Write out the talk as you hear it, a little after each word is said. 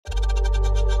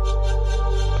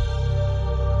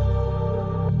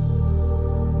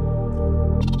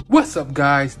What's up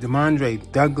guys,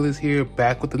 Demondre Douglas here,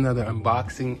 back with another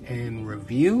unboxing and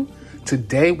review.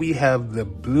 Today we have the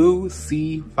blue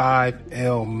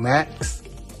C5L Max.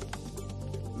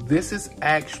 This is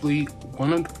actually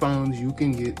one of the phones you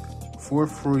can get for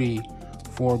free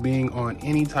for being on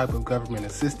any type of government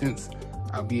assistance,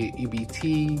 albeit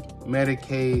EBT,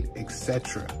 Medicaid,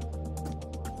 etc.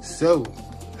 So,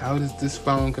 how does this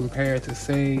phone compare to,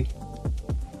 say,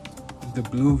 the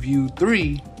Blue View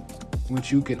 3, which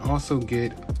you can also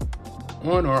get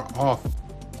on or off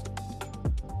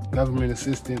government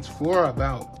assistance for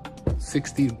about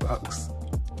 60 bucks.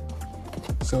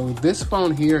 So this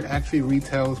phone here actually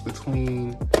retails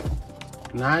between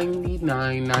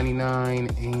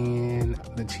 $99.99 and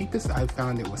the cheapest I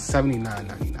found it was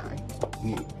 $79.99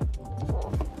 new.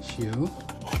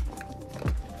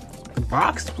 The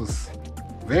box was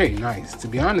very nice. To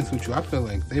be honest with you, I feel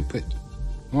like they put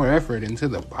more effort into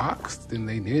the box than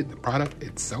they did the product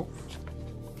itself.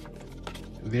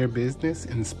 Their business,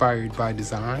 inspired by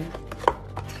design.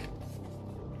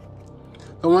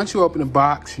 So once you open the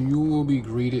box, you will be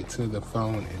greeted to the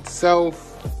phone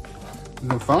itself.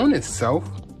 The phone itself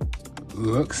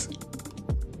looks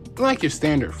like your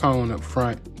standard phone up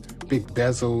front. Big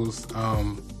bezels,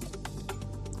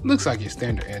 looks like your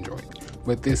standard Android.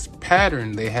 But this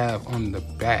pattern they have on the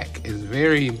back is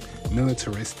very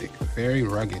militaristic, very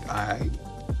rugged. I'm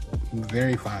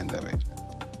very fond of it.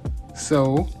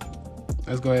 So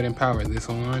let's go ahead and power this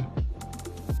on.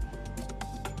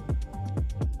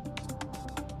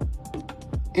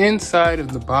 Inside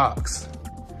of the box,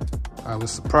 I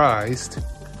was surprised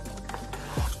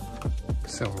for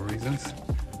several reasons.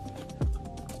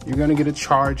 You're gonna get a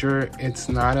charger. It's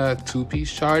not a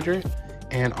two-piece charger,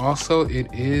 and also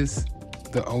it is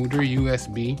the older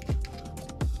USB.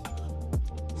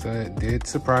 So it did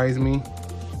surprise me.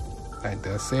 That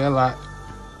does say a lot.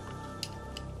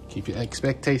 Keep your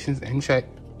expectations in check.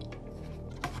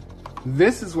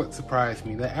 This is what surprised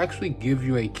me. They actually give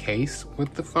you a case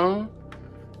with the phone,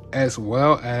 as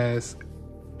well as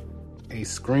a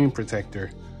screen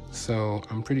protector. So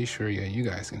I'm pretty sure, yeah, you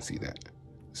guys can see that.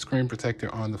 Screen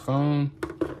protector on the phone.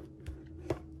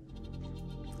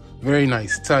 Very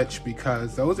nice touch,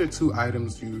 because those are two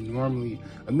items you normally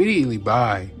immediately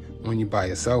buy when you buy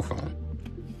a cell phone.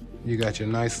 You got your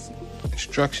nice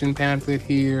instruction pamphlet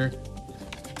here.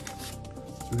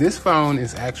 This phone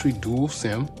is actually dual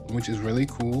SIM, which is really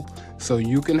cool. So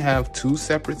you can have two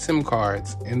separate SIM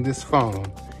cards in this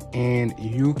phone, and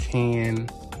you can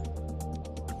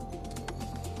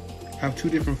have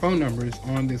two different phone numbers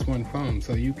on this one phone.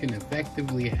 So you can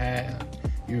effectively have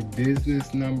your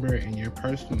business number and your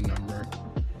personal number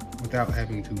without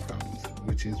having two phones,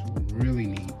 which is really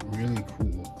neat, really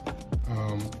cool.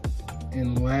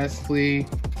 And lastly,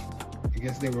 I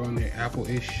guess they were on their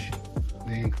Apple-ish,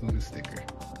 they include a sticker.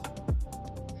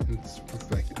 It's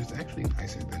reflective. It's actually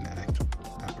nicer than that actual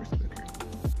Apple sticker.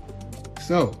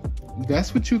 So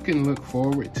that's what you can look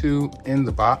forward to in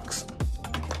the box,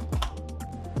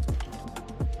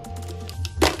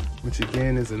 which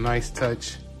again is a nice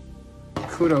touch.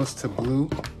 Kudos to Blue.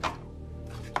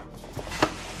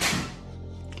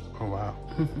 Oh wow.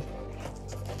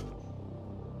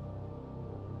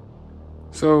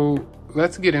 So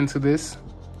let's get into this.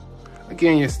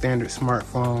 Again, your standard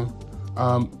smartphone.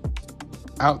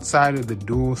 Outside of the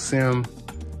dual SIM,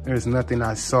 there's nothing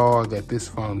I saw that this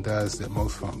phone does that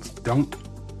most phones don't.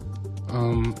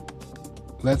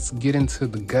 Let's get into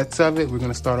the guts of it. We're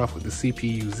gonna start off with the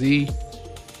CPU-Z.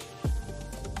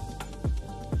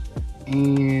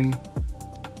 And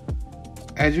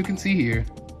as you can see here,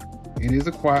 it is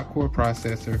a quad-core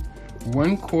processor.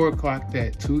 One core clocked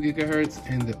at 2 gigahertz,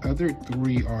 and the other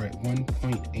three are at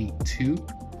 1.82,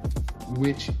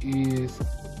 which is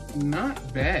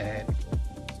not bad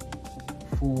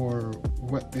for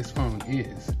what this phone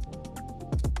is.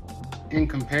 In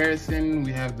comparison,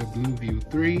 we have the Blue View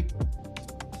 3.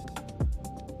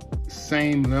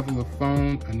 Same level of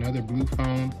phone, another blue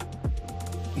phone.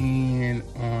 And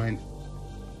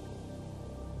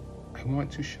I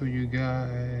want to show you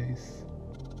guys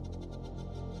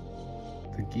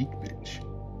the Geekbench.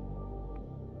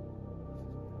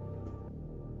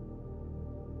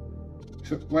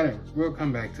 So whatever, we'll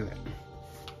come back to that.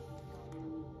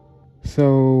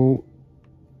 So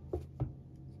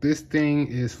this thing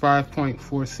is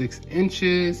 5.46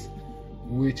 inches,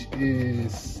 which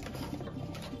is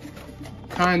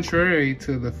contrary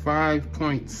to the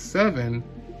 5.7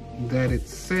 that it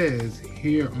says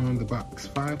here on the box.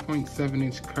 5.7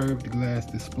 inch curved glass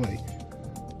display.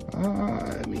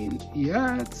 I mean,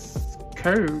 yeah, it's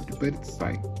curved, but it's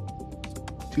like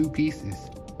two pieces.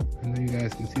 I know you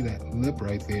guys can see that lip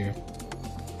right there.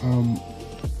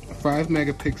 5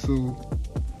 megapixel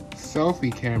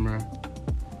selfie camera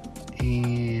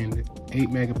and 8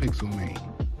 megapixel main.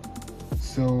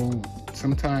 So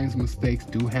sometimes mistakes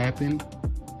do happen,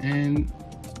 and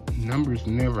numbers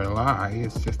never lie.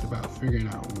 It's just about figuring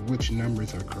out which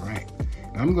numbers are correct.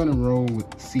 And I'm gonna roll with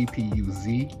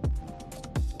CPU-Z.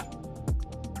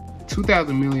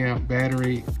 2000 milliamp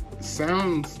battery.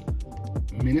 Sounds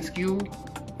minuscule,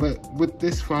 but with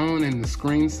this phone and the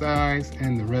screen size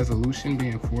and the resolution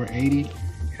being 480,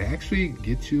 it actually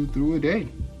gets you through a day.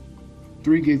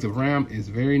 3 gigs of RAM is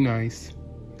very nice.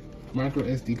 Micro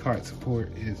SD card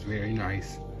support is very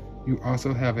nice. You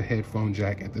also have a headphone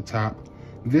jack at the top.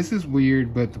 This is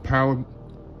weird, but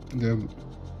the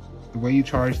way you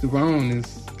charge the phone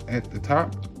is at the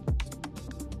top.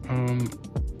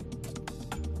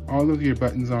 All of your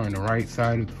buttons are on the right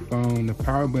side of the phone. The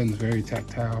power button is very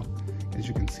tactile. As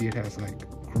you can see, it has like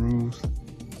grooves.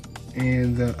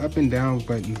 And the up and down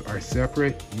buttons are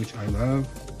separate, which I love.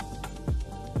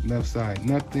 Left side,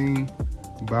 nothing.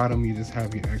 Bottom, you just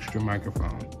have your extra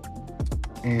microphone.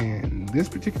 And this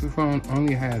particular phone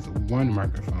only has 1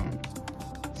 microphone.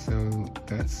 So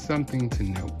that's something to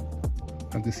note.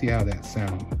 Have to see how that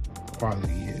sound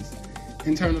quality is.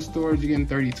 Internal storage, you're getting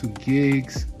 32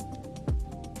 gigs.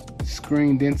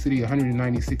 Screen density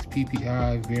 196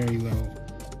 ppi, very low.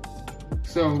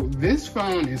 So this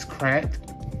phone is cracked,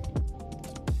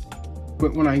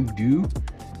 but when I do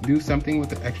something with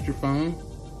the extra phone,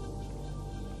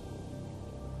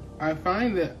 I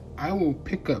find that I will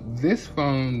pick up this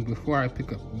phone before I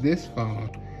pick up this phone,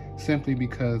 simply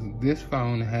because this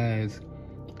phone has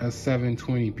a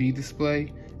 720p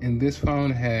display and this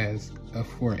phone has a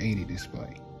 480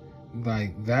 display.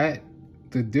 Like that,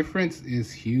 the difference is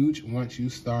huge once you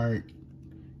start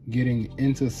getting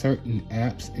into certain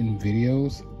apps and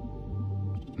videos.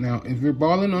 Now, if you're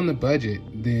balling on the budget,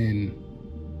 then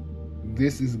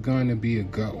this is gonna be a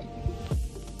go.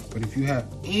 But if you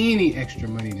have any extra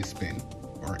money to spend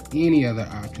or any other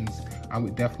options, I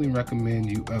would definitely recommend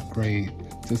you upgrade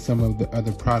to some of the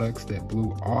other products that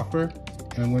Blue offer.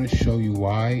 And I'm gonna show you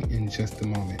why in just a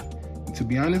moment. And to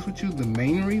be honest with you, the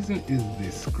main reason is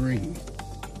this screen.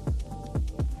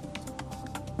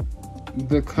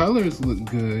 The colors look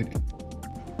good,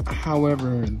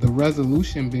 however, the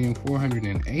resolution being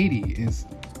 480 is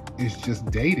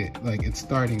just dated. Like, it's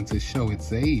starting to show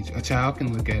its age. A child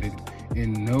can look at it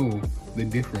and know the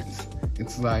difference.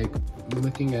 It's like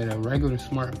looking at a regular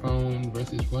smartphone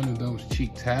versus one of those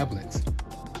cheap tablets,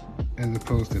 as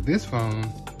opposed to this phone,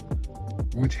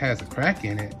 which has a crack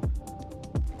in it.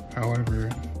 However,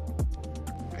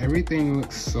 everything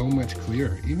looks so much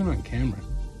clearer, even on camera.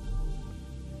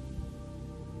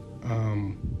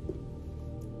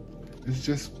 It's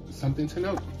just something to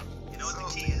note. You know what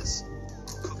the key is?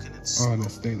 Cooking it. Oh, the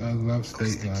steak. I love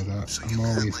steak, guys. I'm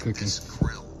always like cooking.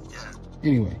 Grill. Yeah.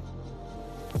 Anyway,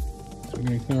 so we're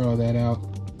gonna clear all that out.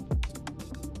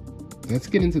 Let's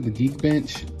get into the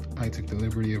Geekbench. I took the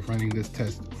liberty of running this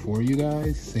test for you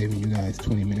guys, saving you guys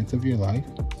 20 minutes of your life.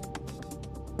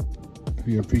 If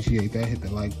you appreciate that, hit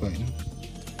the like button.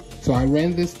 So I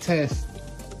ran this test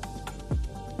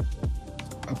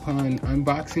upon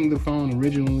unboxing the phone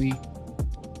originally,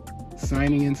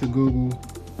 signing into Google,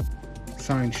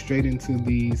 signed straight into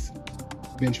these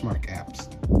benchmark apps.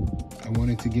 I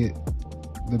wanted to get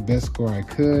the best score I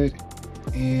could,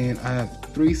 and I had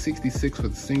 366 for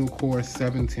the single core,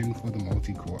 710 for the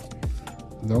multi-core.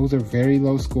 Those are very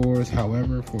low scores.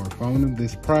 However, for a phone of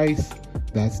this price,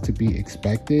 that's to be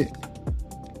expected.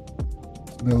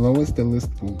 The lowest the list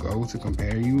will go to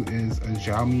compare you is a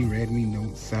Xiaomi Redmi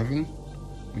Note 7,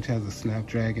 which has a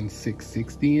Snapdragon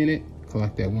 660 in it,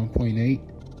 clocked at 1.8,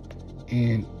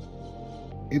 and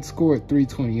it scored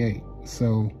 328.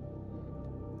 So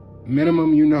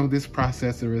minimum, you know this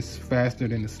processor is faster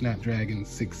than the Snapdragon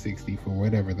 660 for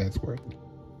whatever that's worth.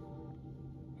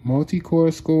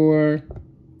 Multi-core score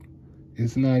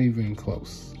is not even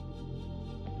close.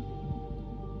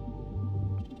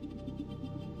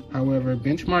 However,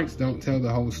 benchmarks don't tell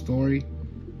the whole story.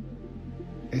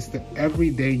 It's the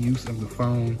everyday use of the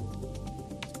phone.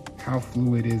 How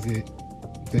fluid is it?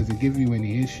 Does it give you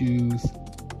any issues?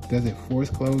 Does it force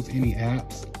close any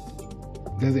apps?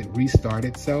 Does it restart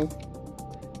itself?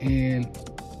 And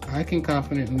I can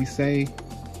confidently say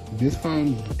this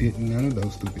phone did none of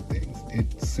those stupid things.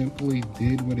 It simply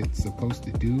did what it's supposed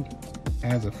to do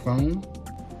as a phone.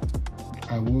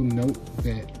 I will note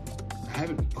that I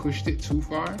haven't pushed it too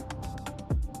far.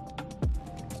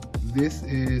 This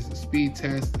is a speed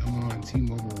test. I'm on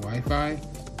T-Mobile Wi-Fi.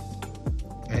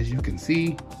 As you can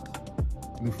see,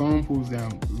 the phone pulls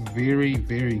down very,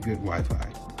 very good Wi-Fi.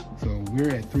 So we're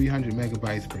at 300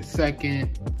 megabytes per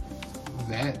second.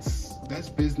 That's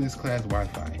business class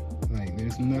Wi-Fi. Like,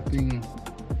 there's nothing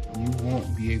you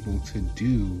won't be able to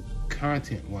do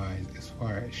content-wise as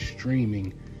far as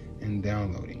streaming and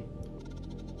downloading.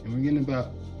 And we're getting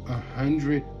about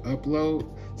 100 upload.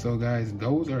 So guys,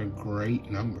 those are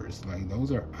great numbers. Like,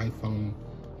 those are iPhone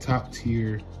top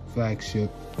tier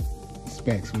flagship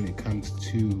specs when it comes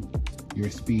to your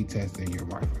speed test and your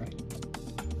Wi-Fi.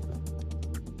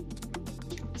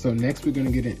 So next we're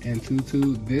gonna get an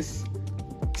Antutu. This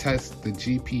tests the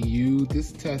GPU.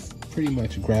 This tests pretty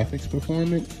much graphics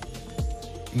performance.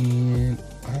 And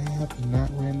I have not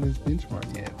ran this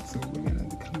benchmark yet. So we're gonna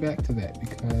come back to that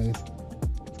because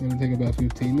it's gonna take about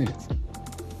 15 minutes.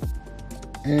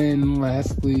 And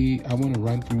lastly, I wanna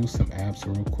run through some apps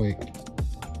real quick.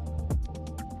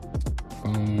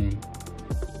 Phone,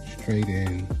 straight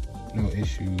in, no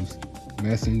issues.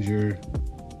 Messenger,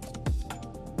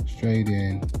 straight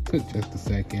in, took just a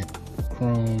second.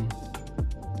 Chrome,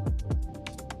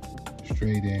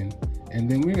 straight in. And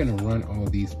then we're gonna run all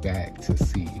these back to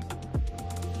see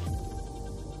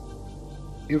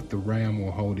if the RAM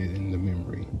will hold it in the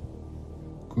memory.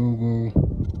 Google,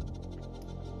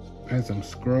 as I'm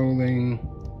scrolling,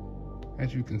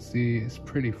 as you can see, it's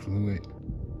pretty fluid.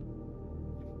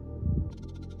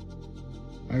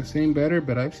 I've seen better,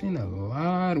 but I've seen a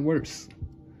lot worse.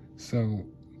 So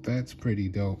that's pretty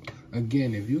dope.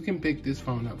 Again, if you can pick this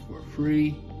phone up for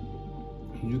free,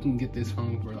 you can get this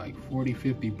phone for like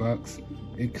 40-50 bucks.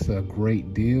 It's a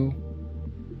great deal.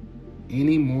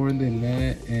 Any more than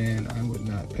that, and I would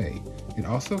not pay. It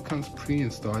also comes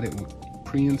pre-installed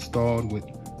with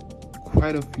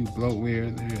quite a few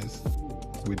bloatware. There's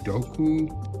Widoku,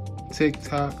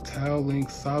 TikTok, Tile-Link,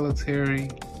 Solitary,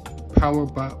 Power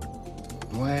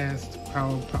Blast,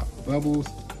 Power Pop Bubbles.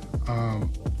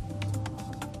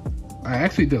 I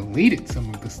actually deleted some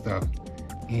of the stuff,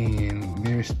 and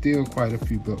there's still quite a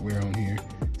few bloatware on here.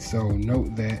 So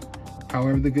note that.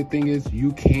 However, the good thing is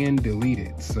you can delete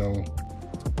it, so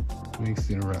makes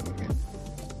it irrelevant.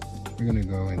 We're gonna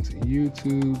go into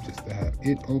YouTube just to have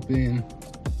it open.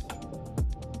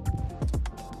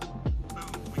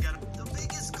 Boom, we got the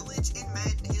biggest glitch in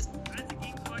Madden history. That's a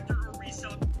game collector or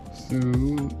resale. So,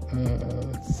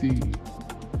 let's see.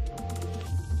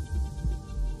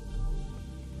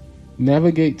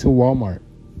 Navigate to Walmart.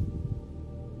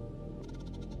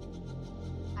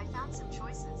 I found some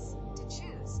choices. To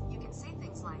choose, you can say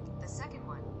things like the second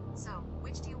one. So,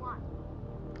 which do you want?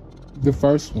 The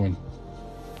first one.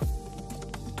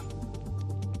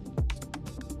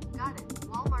 Got it.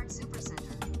 Walmart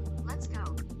Supercenter. Let's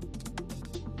go.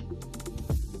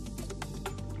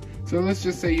 So let's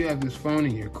just say you have this phone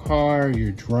in your car,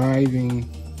 you're driving.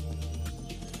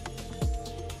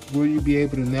 Will you be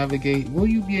able to navigate? Will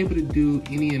you be able to do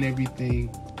any and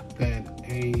everything that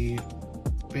a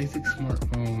basic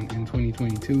smartphone in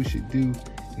 2022 should do?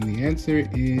 And the answer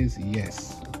is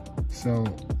yes. So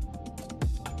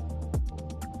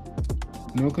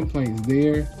no complaints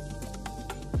there.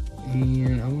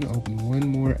 And I want to open one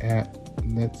more app.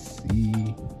 Let's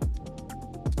see.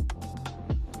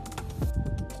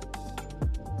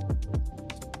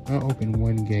 I'll open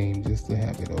one game just to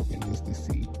have it open, just to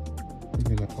see.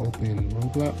 We're gonna open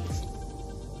Roblox.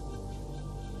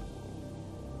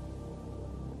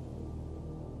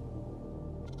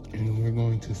 And we're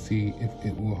going to see if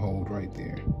it will hold right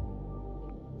there.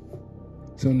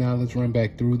 So now let's run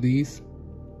back through these.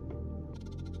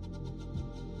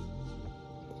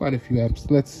 Quite a few apps.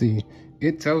 Let's see.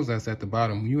 It tells us at the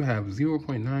bottom you have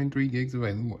 0.93 gigs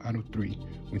available out of 3,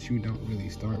 which you don't really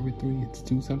start with 3. It's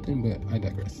 2 something, but I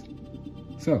digress.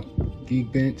 So,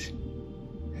 Geekbench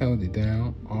held it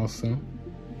down. Awesome.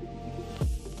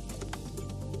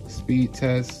 Speed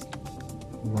test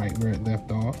right where it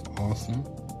left off. Awesome.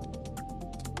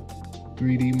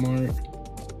 3D Mark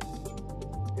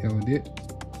held it.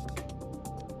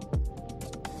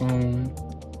 Phone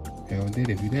held it.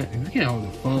 If you can't hold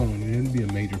the phone, it would be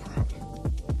a major problem.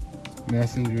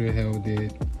 Messenger held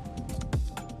it.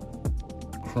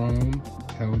 Chrome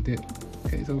held it.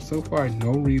 Okay, so far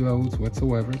no reloads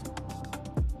whatsoever.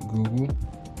 Google,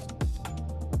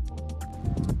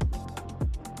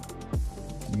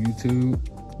 YouTube,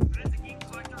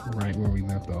 right where we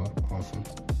left off. Awesome.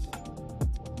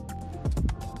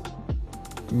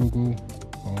 Google,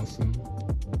 awesome.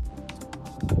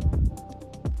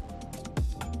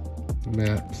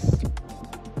 Maps.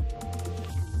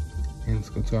 And let's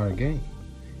go to our game.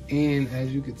 And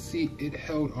as you can see, it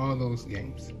held all those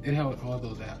games. It held all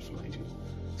those apps, mind you.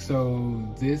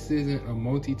 So this isn't a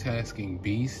multitasking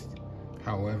beast.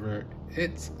 However,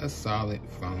 it's a solid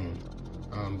phone.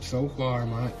 So far,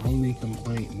 my only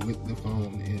complaint with the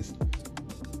phone is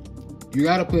you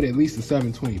gotta put at least a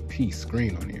 720p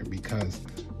screen on here because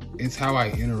it's how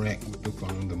I interact with the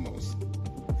phone the most.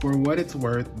 For what it's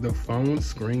worth, the phone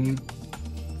screen,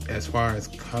 as far as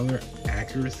color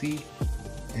accuracy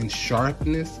and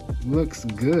sharpness, looks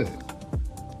good.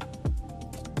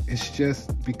 It's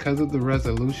just because of the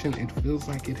resolution, it feels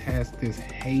like it has this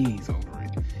haze over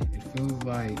it. It feels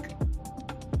like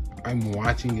I'm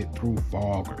watching it through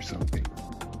fog or something.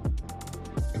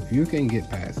 If you can get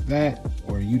past that,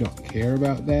 or you don't care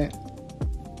about that,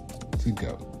 to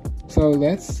go. So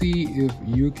let's see if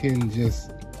you can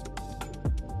just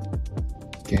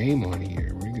game on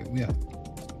here. We have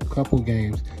a couple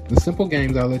games. The simple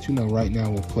games, I'll let you know right now,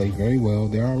 will play very well.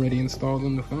 They're already installed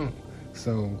on the phone.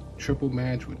 So Triple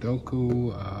Match with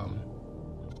Doku,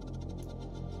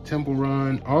 Temple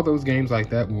Run, all those games like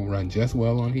that will run just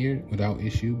well on here without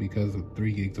issue because of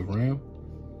 3 gigs of RAM.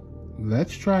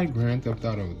 Let's try Grand Theft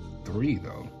Auto 3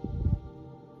 though,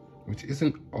 which is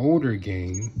an older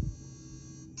game.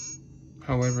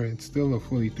 However, it's still a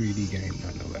fully 3D game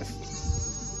nonetheless.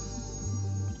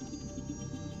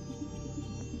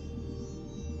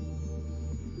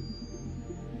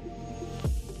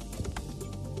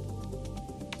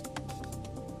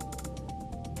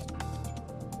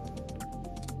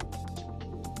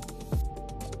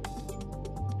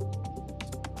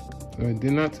 So it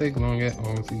did not take long at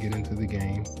all to get into the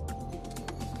game.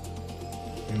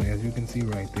 And as you can see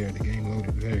right there, the game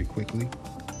loaded very quickly.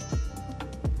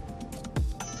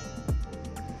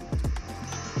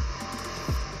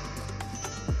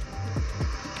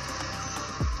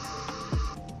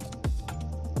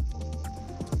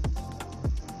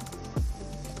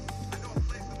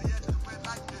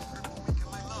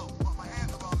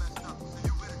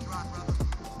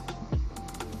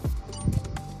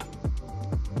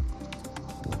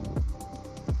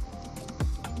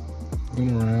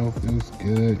 Going around feels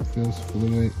good, feels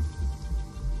fluid.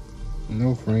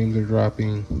 No frames are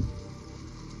dropping.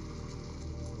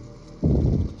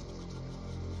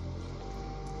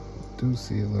 Do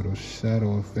see a little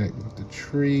shadow effect with the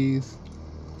trees.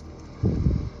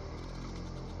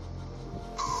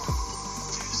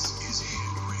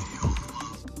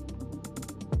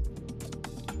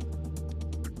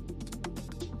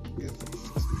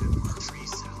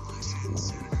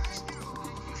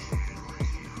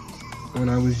 When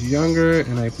I was younger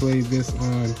and I played this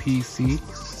on PC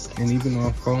and even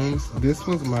on phones, this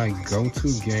was my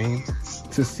go-to game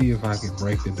to see if I could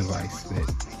break the device that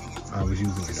I was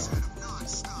using it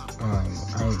on.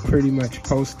 I would pretty much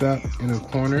post up in a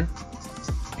corner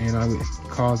and I would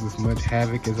cause as much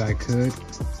havoc as I could,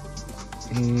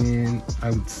 and I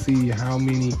would see how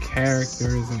many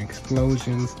characters and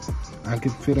explosions I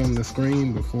could fit on the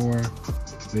screen before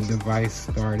the device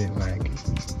started lagging.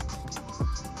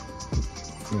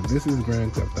 So this is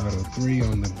Grand Theft Auto 3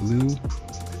 on the blue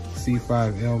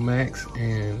C5L Max,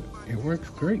 and it works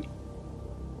great.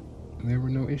 There were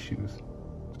no issues.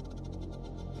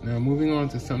 Now moving on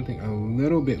to something a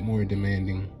little bit more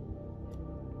demanding.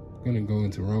 I'm gonna go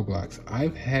into Roblox.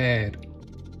 I've had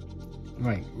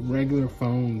like regular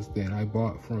phones that I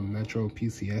bought from Metro,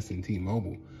 PCS, and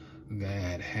T-Mobile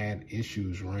that had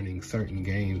issues running certain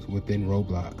games within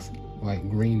Roblox, like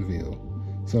Greenville.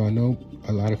 So I know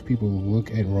a lot of people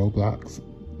look at Roblox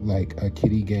like a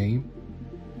kiddie game.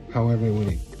 However, when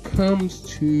it comes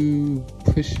to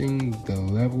pushing the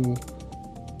level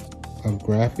of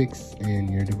graphics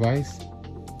in your device,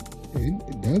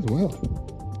 it does well.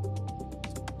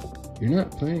 You're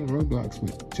not playing Roblox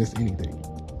with just anything.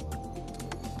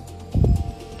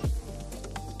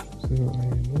 So I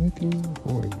am looking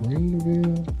for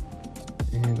Greenville,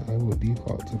 and I will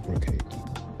default to Brookhaven.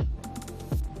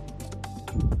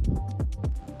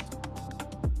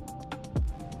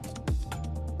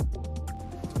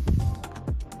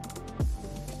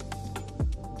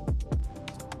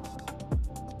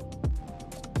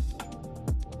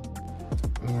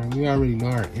 We already know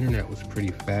our internet was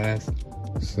pretty fast,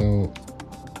 so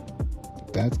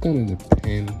that's gonna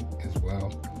depend as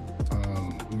well.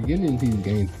 We're getting into these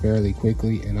games fairly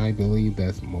quickly, and I believe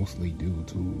that's mostly due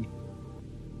to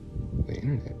the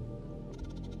internet.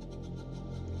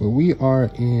 But we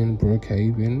are in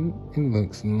Brookhaven. It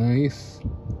looks nice.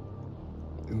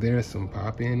 There's some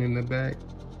pop-in in the back.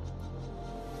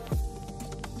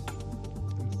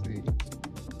 Let's see.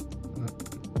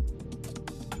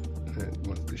 That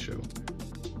wants to show.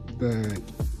 But,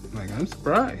 like, I'm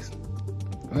surprised.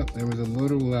 Oh, there was a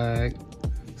little lag.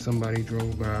 Somebody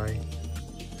drove by.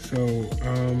 So,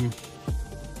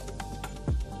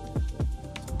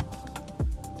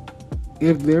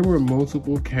 if there were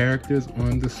multiple characters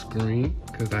on the screen,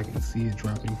 because I can see it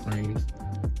dropping frames,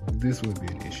 this would be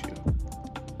an issue.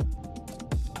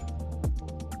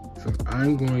 So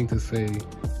I'm going to say,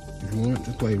 if you want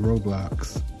to play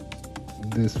Roblox,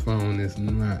 this phone is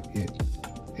not it.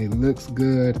 It looks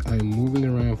good. I'm moving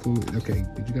around fluid. Okay,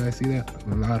 did you guys see that?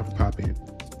 A lot of pop in.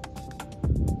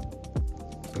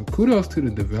 So kudos to the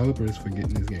developers for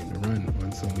getting this game to run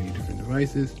on so many different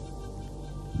devices.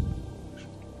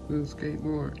 Little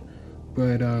skateboard.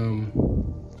 But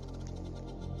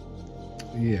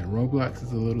yeah, Roblox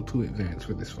is a little too advanced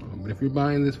for this phone. But if you're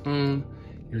buying this phone,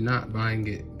 you're not buying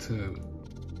it to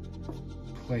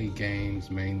play games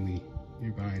mainly.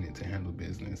 You're buying it to handle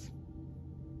business.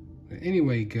 But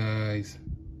anyway, guys,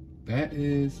 that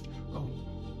is, oh,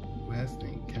 last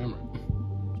thing, camera.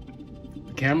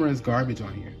 The camera is garbage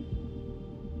on here.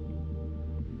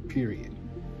 Period.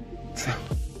 So,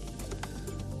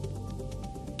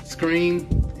 screen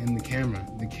and the camera.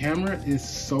 The camera is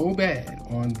so bad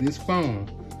on this phone,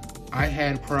 I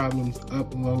had problems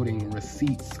uploading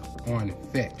receipts on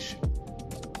Fetch.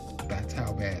 That's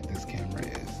how bad this camera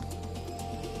is.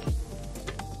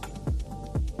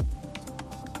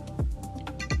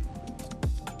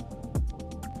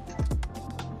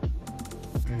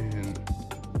 And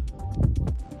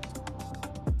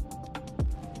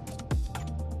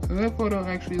so that photo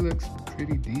actually looks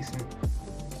pretty decent.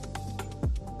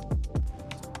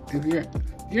 If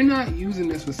you're not using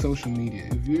this for social media,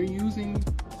 if you're using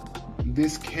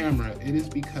this camera, it is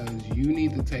because you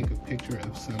need to take a picture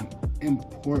of some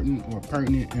important or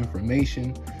pertinent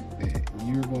information that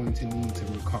you're going to need to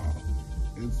recall.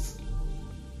 It's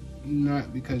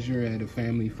not because you're at a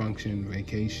family function,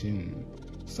 vacation,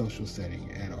 social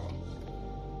setting at all.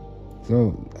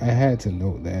 So I had to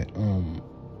note that.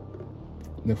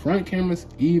 The front camera's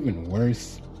even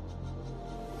worse.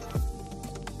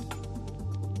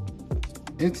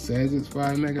 It says it's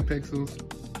 5 megapixels.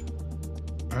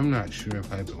 I'm not sure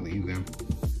if I believe them.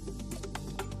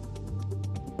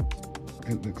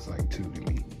 It looks like 2 to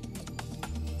me.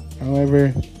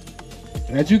 However,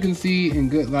 as you can see, in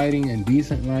good lighting and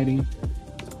decent lighting,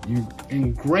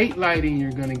 in great lighting,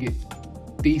 you're gonna get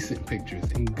decent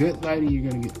pictures. In good lighting,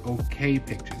 you're gonna get okay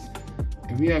pictures.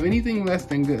 If you have anything less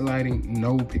than good lighting,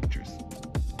 no pictures.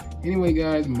 Anyway,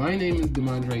 guys, my name is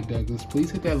Demondre Douglas. Please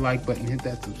hit that like button, hit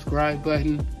that subscribe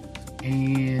button,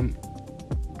 and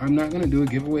I'm not gonna do a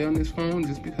giveaway on this phone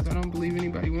just because I don't believe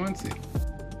anybody wants it.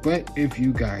 But if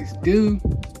you guys do,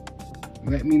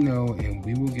 let me know and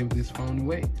we will give this phone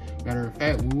away. Matter of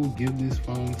fact, we will give this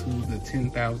phone to the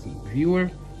 10,000th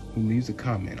viewer who leaves a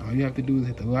comment. All you have to do is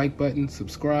hit the like button,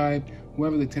 subscribe.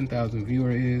 Whoever the 10,000th viewer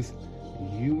is,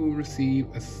 you will receive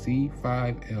a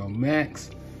C5L Max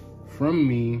from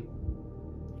me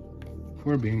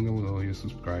for being a loyal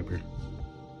subscriber.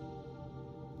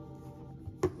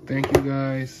 Thank you,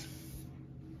 guys.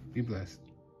 Be blessed.